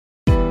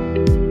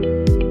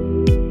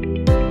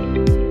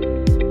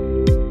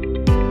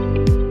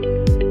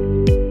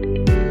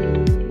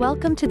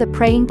Welcome to the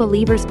Praying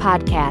Believers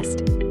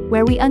podcast,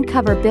 where we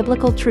uncover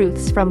biblical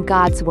truths from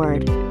God's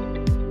Word.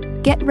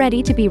 Get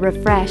ready to be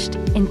refreshed,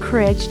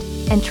 encouraged,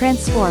 and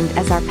transformed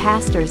as our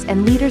pastors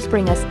and leaders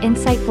bring us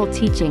insightful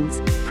teachings,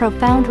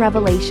 profound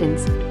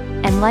revelations,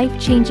 and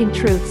life-changing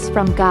truths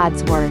from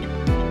God's Word.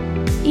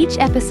 Each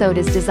episode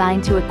is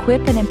designed to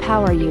equip and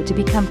empower you to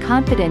become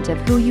confident of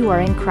who you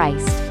are in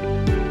Christ.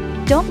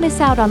 Don't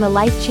miss out on the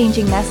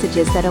life-changing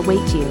messages that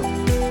await you.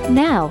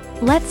 Now,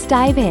 let's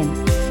dive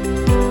in.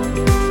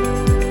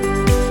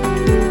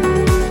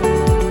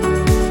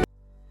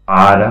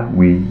 Father,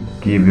 we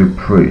give you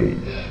praise.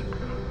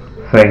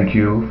 Thank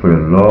you for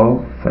your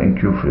love.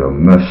 Thank you for your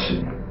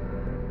mercy.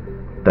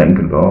 Thank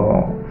you,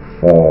 Lord,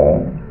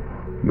 for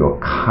your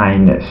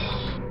kindness.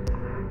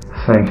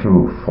 Thank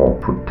you for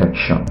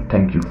protection.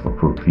 Thank you for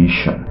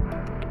provision.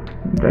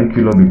 Thank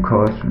you, Lord,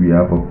 because we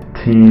have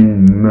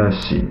obtained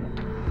mercy.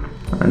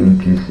 And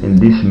it is in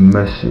this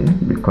mercy,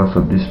 because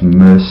of this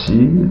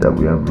mercy that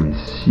we have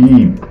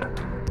received,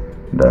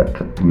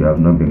 that we have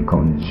not been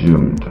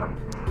consumed.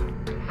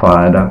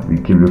 Father, we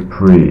give you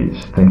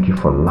praise. Thank you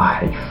for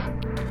life.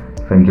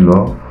 Thank you,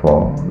 Lord,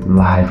 for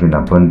life in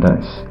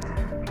abundance.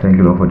 Thank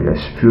you, Lord, for the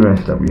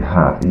experience that we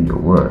have in your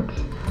words.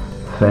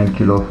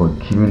 Thank you, Lord, for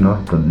giving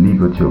us the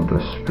liberty of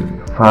the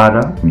Spirit.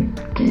 Father, we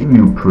give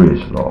you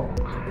praise, Lord.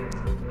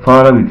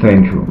 Father, we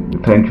thank you. We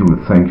thank you.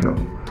 We thank you.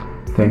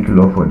 Thank you,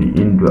 Lord, for the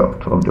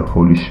indwelt of the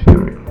Holy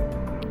Spirit.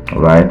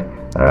 All right,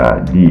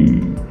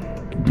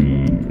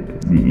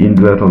 the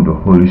indwelt of the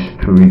Holy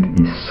Spirit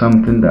is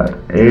something that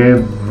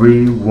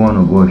every one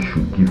of us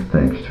should give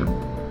thanks to.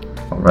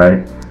 All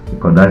right,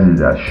 because that is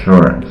the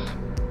assurance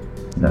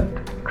that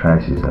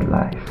Christ is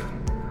alive,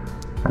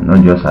 and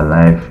not just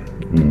alive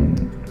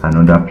in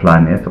another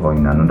planet or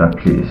in another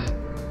place.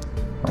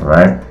 All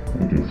right,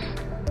 it is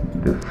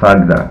the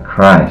fact that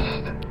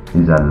Christ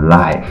is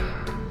alive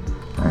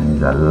and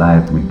is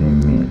alive within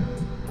me.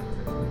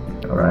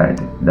 All right,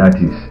 that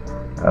is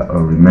a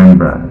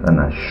remembrance, an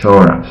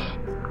assurance.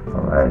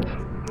 All right,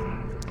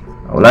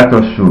 I would like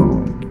us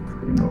to,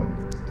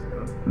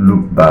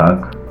 look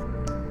back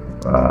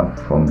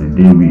from the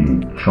day we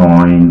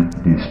joined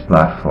this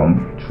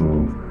platform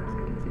to,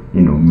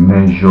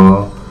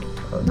 measure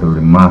the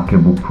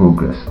remarkable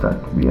progress that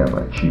we have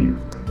achieved.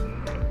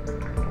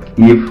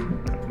 If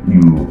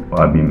you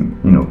have been,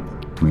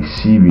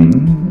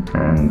 receiving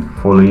and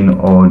following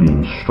all the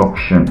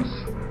instructions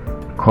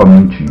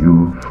coming to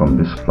you from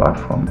this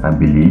platform, I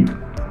believe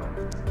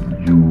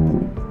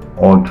you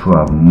ought to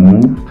have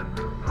moved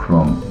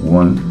from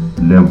one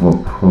level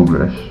of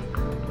progress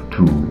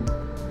to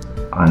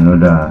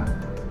another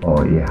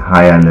or a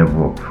higher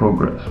level of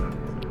progress.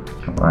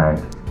 Right?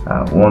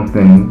 One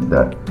thing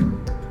that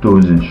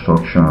those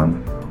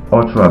instructions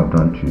ought to have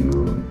done to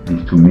you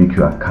is to make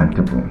you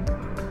accountable.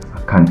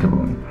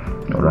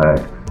 All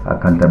right?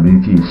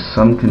 Accountability is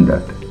something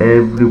that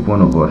every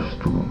one of us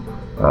to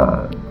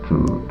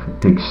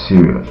take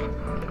serious.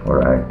 All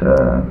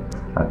right?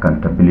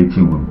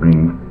 Accountability will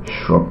bring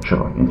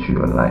structure into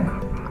your life.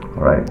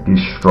 All right, this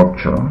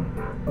structure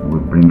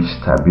will bring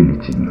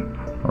stability.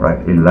 All right,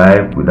 a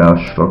life without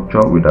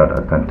structure, without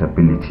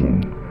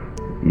accountability,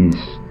 is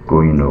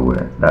going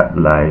nowhere. That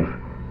life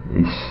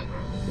is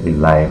a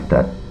life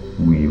that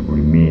will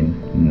remain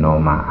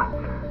normal.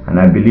 And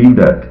I believe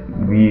that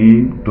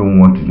we don't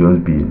want to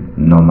just be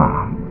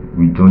normal.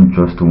 We don't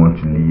just want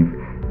to live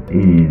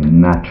a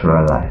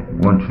natural life. We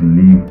want to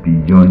live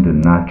beyond the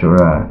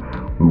natural.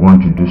 We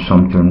want to do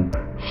something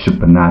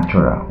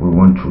supernatural. We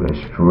want to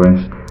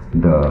experience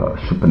the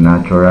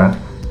supernatural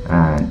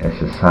and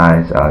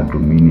exercise our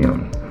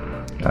dominion.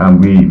 And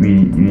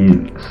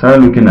we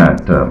started looking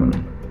at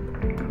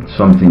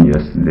something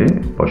yesterday,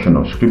 a portion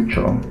of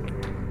scripture,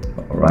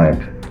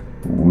 right,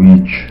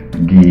 which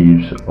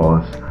gives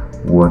us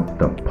what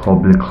the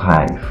public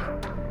life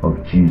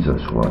of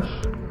Jesus was.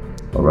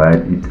 All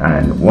right,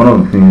 and one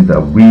of the things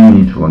that we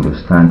need to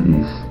understand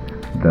is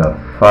the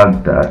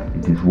fact that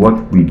it is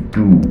what we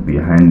do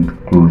behind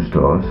closed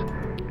doors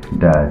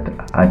that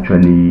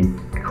actually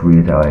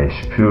create our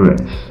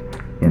experience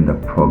in the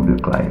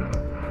public life.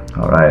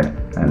 All right,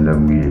 and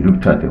then we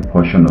looked at a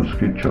portion of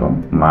scripture,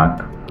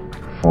 Mark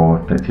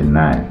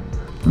 4:39.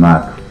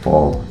 Mark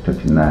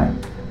 4:39.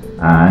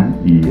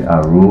 And he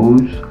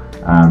arose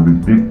and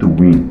rebuked the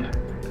wind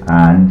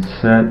and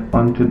said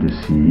unto the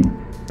sea,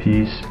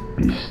 Peace,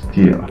 be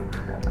still.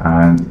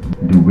 And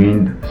the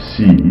wind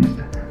ceased,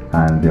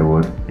 and there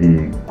was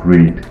a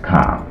great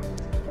calm.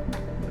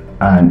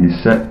 And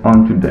he said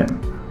unto them,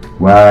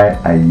 Why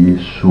are ye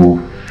so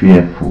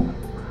fearful?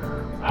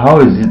 How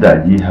is it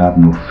that ye have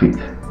no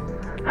faith?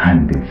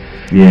 And they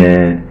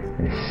feared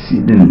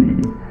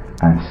exceedingly,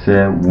 and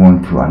said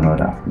one to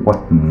another,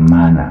 What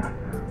manner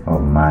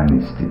of man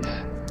is this,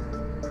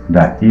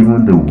 that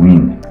even the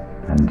wind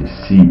and the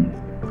sea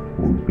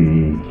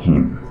obey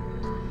him?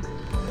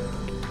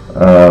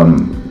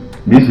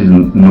 This is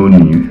no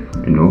news.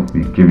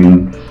 We're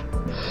giving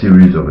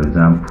series of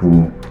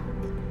examples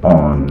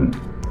on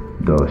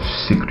the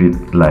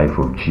secret life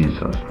of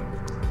Jesus.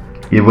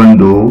 Even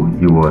though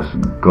he was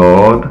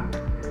God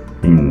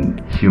in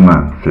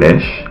human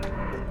flesh,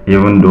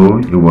 even though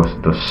he was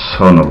the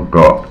Son of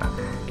God,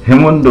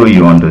 even though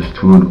he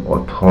understood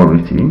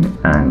authority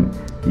and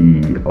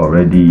he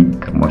already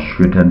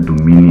demonstrated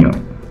dominion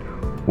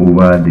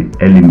over the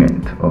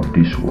element of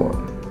this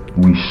world,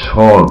 we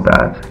saw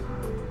that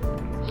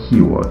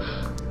he was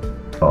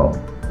a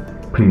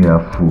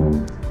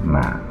prayerful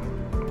man.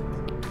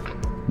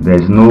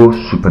 There's no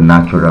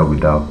supernatural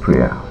without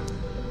prayer.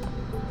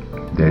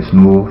 There's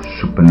no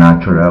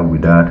supernatural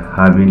without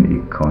having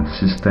a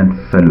consistent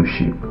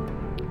fellowship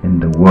in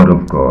the Word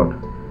of God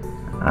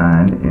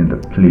and in the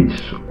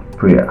place of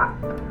prayer.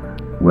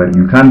 Well,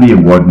 you can't be a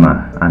word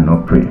man and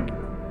not pray.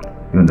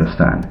 You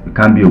understand? You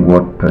can't be a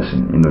word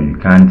person. You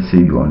can't say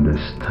you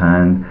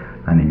understand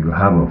and you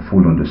have a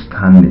full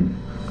understanding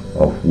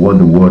of what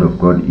the Word of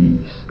God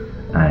is,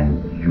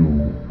 and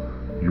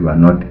you are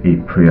not a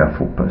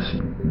prayerful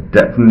person.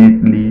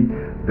 Definitely,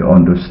 the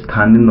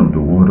understanding of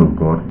the Word of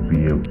God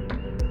will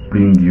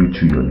bring you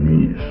to your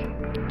knees.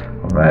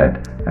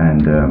 Alright,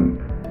 and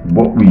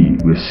what we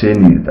were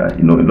saying is that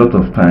a lot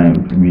of times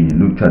we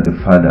looked at the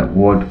fact that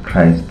what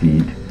Christ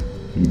did,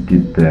 he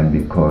did them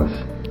because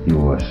he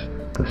was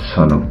the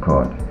Son of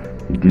God.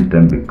 He did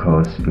them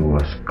because he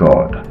was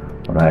God.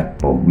 Alright,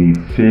 but we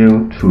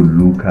fail to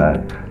look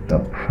at the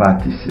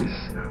practices,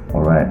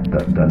 alright,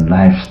 the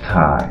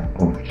lifestyle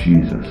of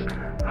Jesus,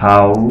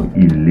 how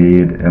he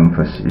laid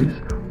emphasis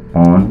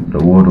on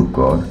the Word of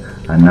God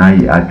and how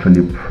he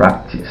actually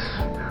practiced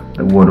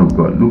the Word of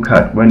God. Look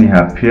at when he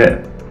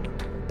appeared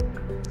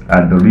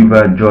at the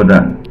river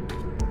Jordan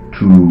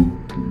to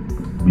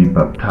be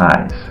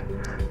baptized.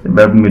 The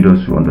Bible made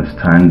us to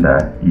understand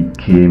that he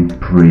came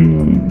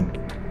praying.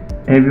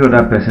 Every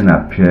other person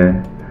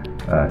appeared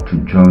to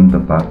John the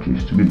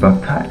Baptist to be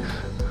baptized,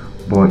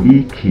 but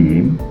he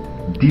came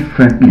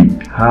differently.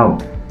 How?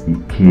 He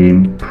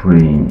came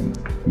praying.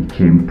 He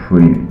came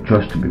praying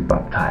just to be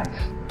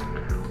baptized.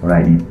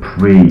 Alright, he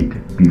prayed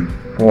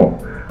before,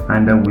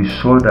 and then we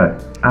saw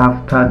that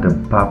after the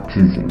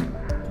baptism,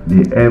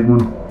 the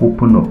heaven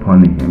opened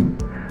upon him,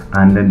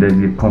 and then there's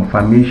a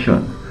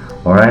confirmation.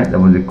 Alright, there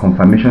was a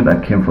confirmation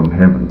that came from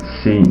heaven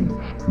saying,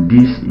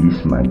 "This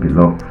is my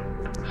beloved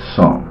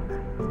Son,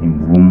 in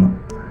whom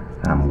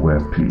I am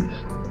well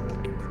pleased."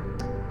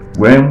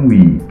 When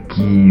we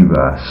give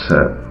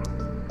ourselves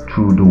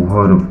to the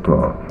Word of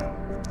God,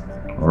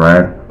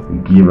 alright, we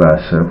give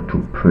ourselves to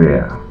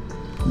prayer,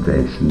 there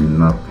is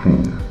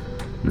nothing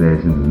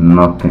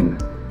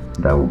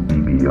that will be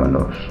beyond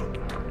us.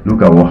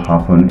 Look at what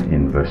happened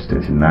in verse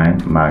 39,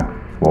 Mark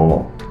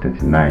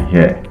 4:39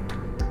 here.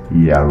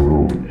 He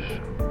arose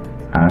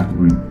and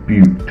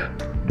rebuked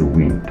the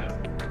wind.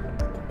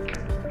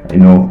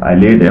 I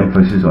laid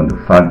emphasis on the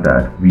fact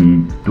that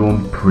we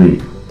don't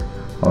pray,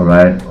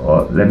 alright,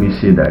 or let me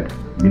say that,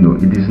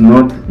 it is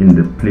not in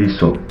the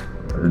place of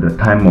the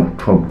time of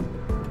trouble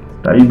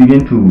that you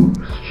begin to,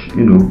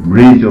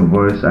 raise your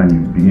voice and you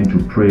begin to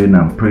pray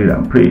and pray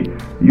and pray.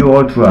 You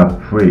ought to have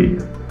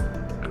prayed.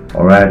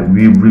 Alright,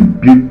 we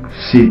rebuke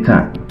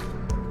Satan.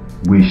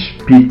 We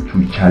speak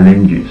to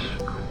challenges.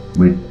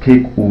 We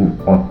take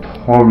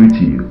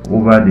authority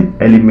over the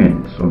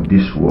elements of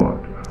this world.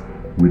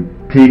 We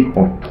take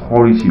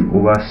authority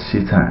over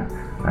Satan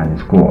and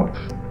his gods.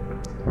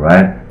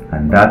 Right?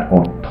 And that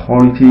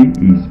authority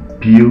is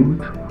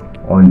built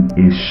on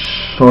a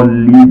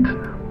solid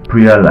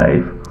prayer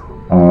life,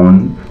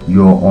 on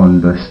your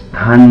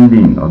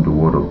understanding of the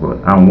Word of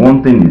God. And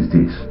one thing is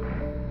this: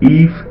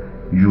 if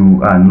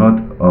you are not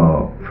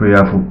a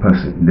prayerful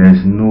person,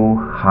 there's no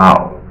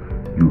how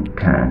you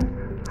can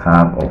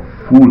have a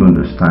full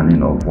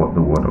understanding of what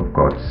the Word of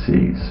God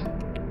says.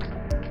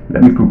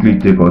 Let me quickly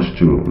take us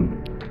to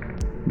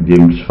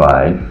James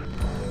 5.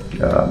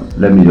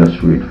 Let me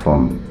just read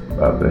from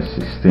verse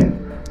 16.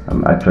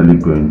 I'm actually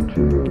going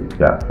to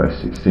verse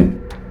 16.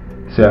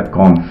 It says,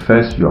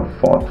 "Confess your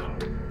fault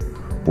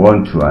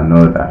one to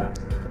another,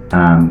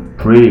 and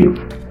pray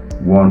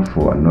one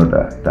for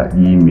another, that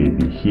ye may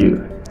be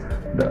healed.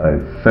 The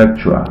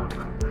effectual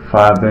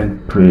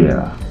fervent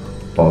prayer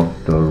of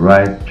a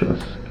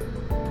righteous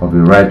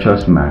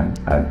man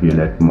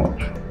availeth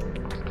much."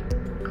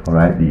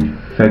 Alright, the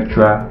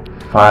effectual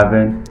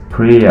fervent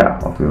prayer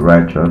of a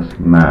righteous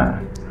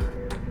man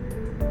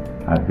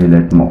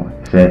availeth much.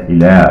 He said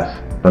Elias,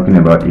 talking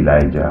about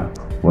Elijah,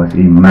 was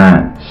a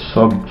man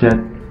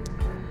subject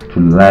to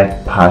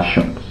like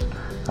passions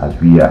as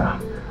we are,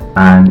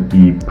 and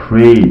he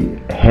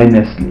prayed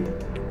earnestly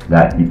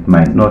that it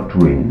might not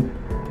rain,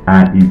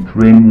 and it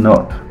rained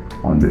not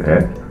on the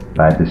earth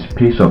by the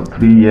space of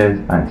 3 years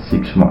and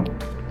 6 months.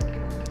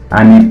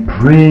 And he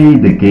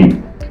prayed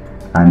again,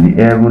 and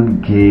the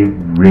heaven gave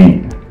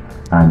rain,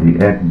 and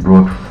the earth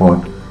brought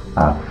forth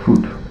her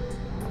fruit.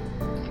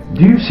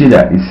 Do you see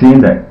that? It's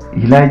saying that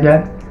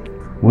Elijah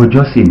was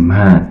just a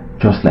man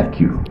just like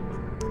you,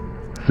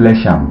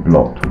 flesh and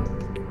blood.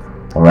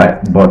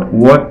 Alright, but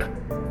what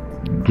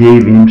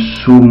gave him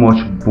so much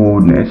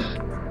boldness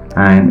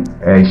and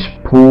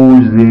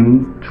exposed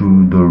him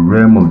to the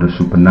realm of the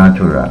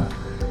supernatural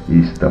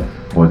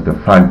was the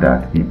fact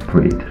that he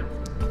prayed.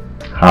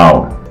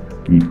 How?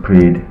 He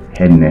prayed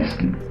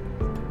earnestly.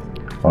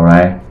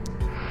 Alright?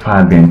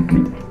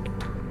 Fervently.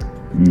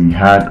 He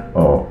had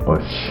a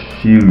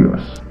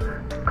serious,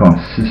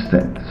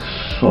 consistent,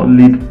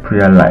 solid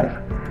prayer life.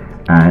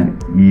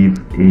 And if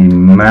a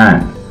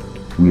man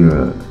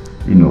will,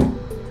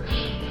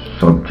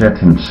 subject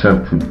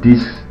himself to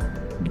this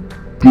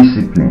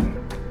discipline,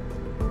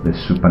 the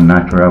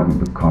supernatural will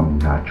become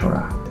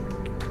natural.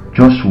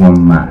 Just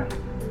one man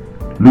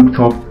looked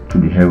up to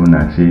the heaven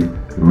and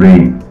said,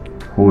 "Rain,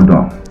 hold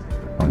on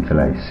until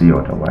I say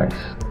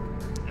otherwise."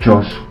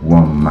 Just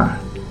one man.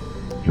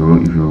 If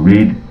you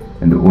read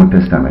in the Old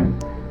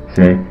Testament,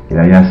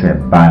 Elijah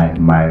said, "By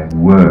my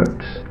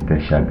words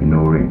there shall be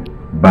no rain."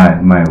 By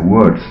my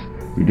words.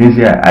 It is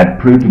here, I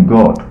pray to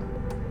God.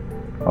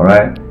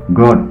 Alright?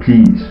 God,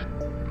 please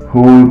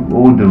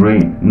hold the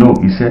rain. No,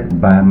 he said,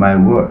 by my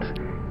words.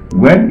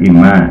 When a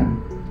man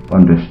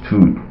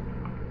understood,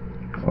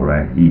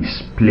 alright,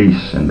 his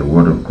place in the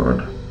Word of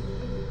God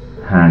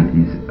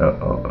and is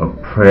a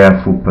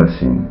prayerful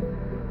person,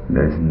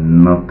 there's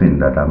nothing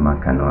that a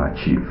man cannot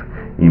achieve.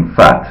 In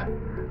fact,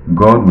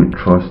 God will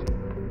trust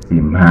a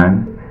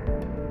man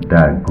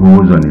that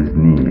goes on his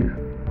knees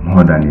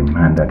more than a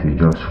man that is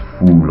just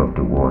full of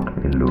the word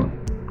alone.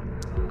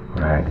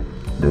 Right?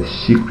 The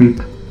secret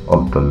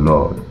of the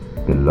Lord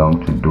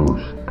belongs to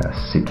those that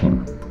seek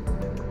him.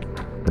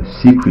 The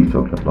secret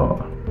of the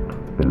Lord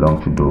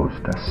belongs to those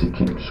that seek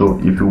him. So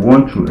if you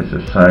want to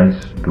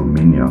exercise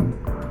dominion,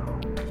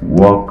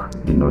 walk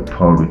in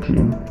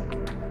authority,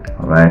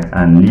 alright,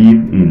 and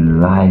live a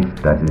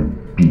life that is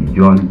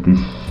beyond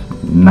this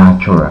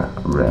natural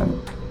realm,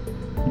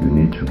 you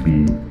need to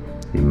be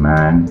a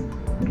man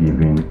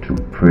given to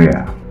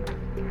prayer,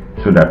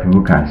 so that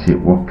people can say,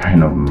 what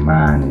kind of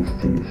man is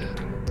this?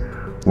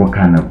 What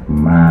kind of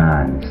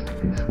man is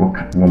this? What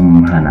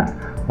manner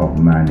of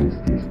man is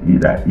this?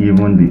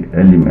 Even the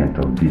element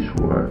of these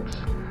words,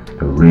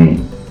 the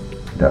rain,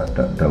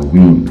 the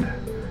wind,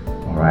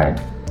 alright,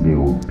 they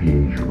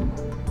obey you.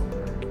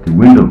 The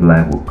wind of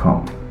life will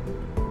come.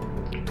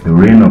 The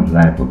rain of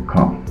life will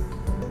come.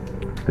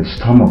 The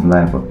storm of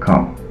life will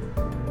come.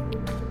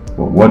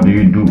 But what do?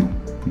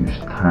 You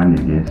stand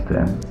against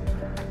them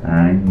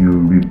and you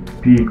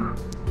rebuke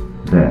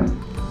them,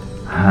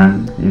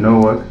 and you know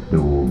what? They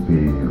will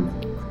obey you.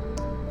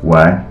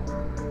 Why?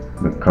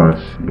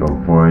 Because your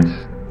voice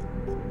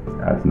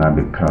has now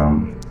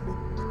become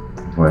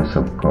the voice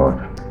of God,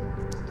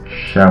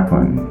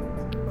 sharpened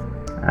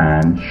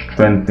and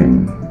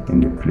strengthened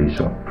in the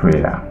place of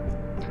prayer.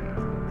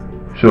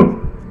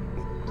 So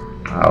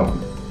I'll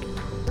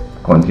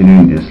continue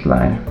in this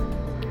line,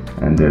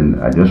 and then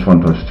I just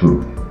want us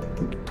to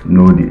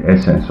know the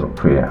essence of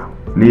prayer.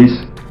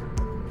 Please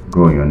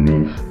go on your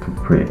knees to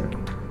pray.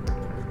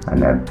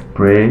 And I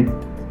pray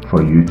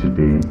for you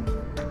today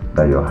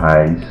that your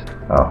eyes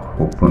are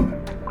open.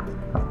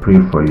 I pray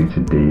for you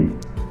today,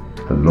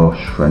 the Lord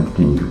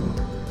strengthen you.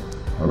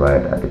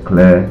 Alright, I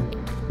declare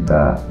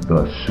that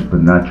the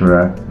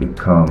supernatural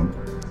become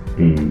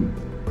a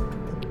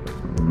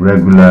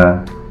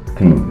regular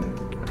thing,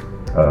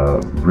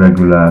 a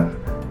regular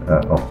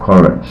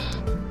occurrence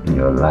in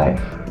your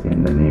life.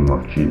 In the name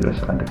of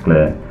Jesus, I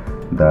declare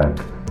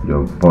that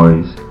your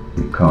voice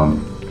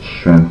becomes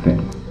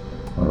strengthened.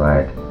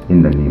 Alright,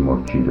 in the name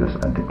of Jesus,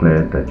 I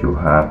declare that you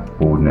have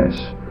boldness.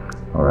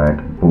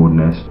 Alright,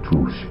 boldness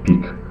to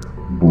speak,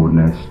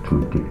 boldness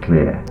to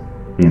declare.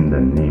 In the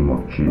name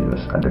of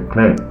Jesus, I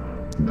declare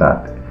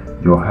that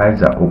your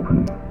eyes are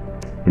open.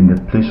 In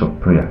the place of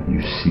prayer,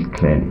 you see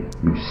clearly.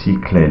 You see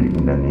clearly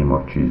in the name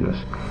of Jesus.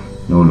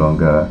 No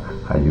longer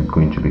are you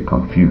going to be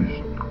confused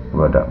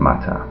about that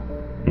matter.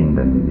 In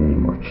the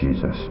name of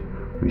Jesus,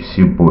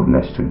 receive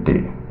boldness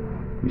today,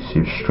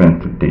 receive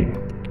strength today,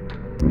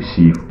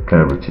 receive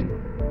clarity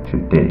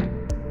today,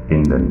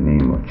 in the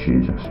name of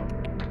Jesus.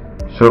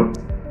 So,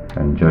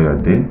 enjoy your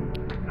day,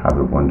 have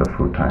a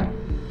wonderful time.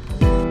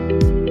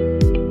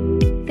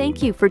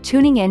 Thank you for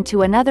tuning in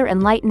to another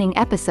enlightening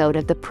episode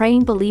of the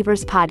Praying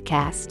Believers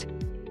podcast.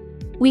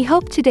 We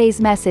hope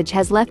today's message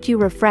has left you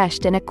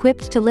refreshed and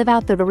equipped to live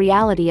out the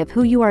reality of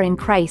who you are in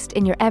Christ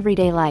in your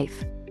everyday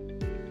life.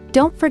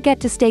 Don't forget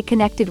to stay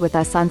connected with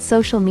us on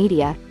social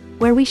media,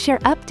 where we share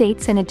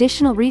updates and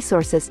additional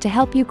resources to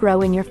help you grow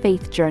in your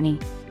faith journey.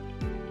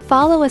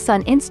 Follow us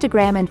on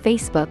Instagram and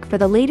Facebook for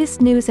the latest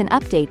news and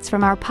updates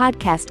from our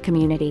podcast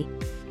community.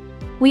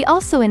 We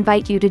also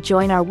invite you to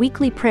join our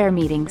weekly prayer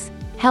meetings,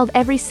 held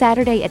every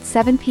Saturday at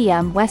 7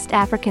 p.m. West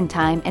African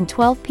Time and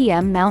 12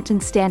 p.m.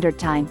 Mountain Standard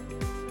Time.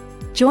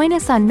 Join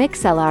us on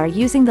Mixlr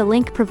using the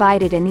link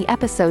provided in the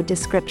episode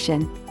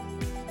description.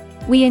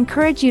 We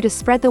encourage you to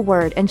spread the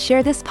word and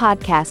share this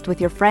podcast with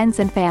your friends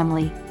and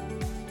family.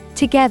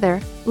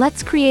 Together,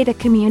 let's create a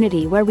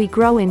community where we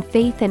grow in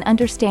faith and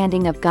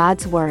understanding of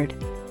God's Word.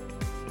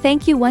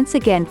 Thank you once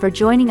again for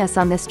joining us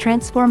on this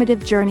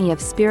transformative journey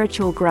of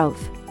spiritual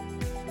growth.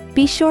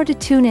 Be sure to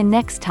tune in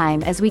next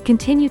time as we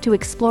continue to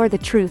explore the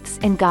truths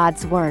in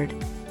God's Word.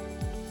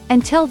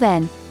 Until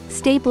then,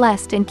 stay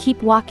blessed and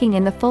keep walking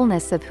in the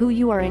fullness of who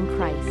you are in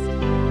Christ.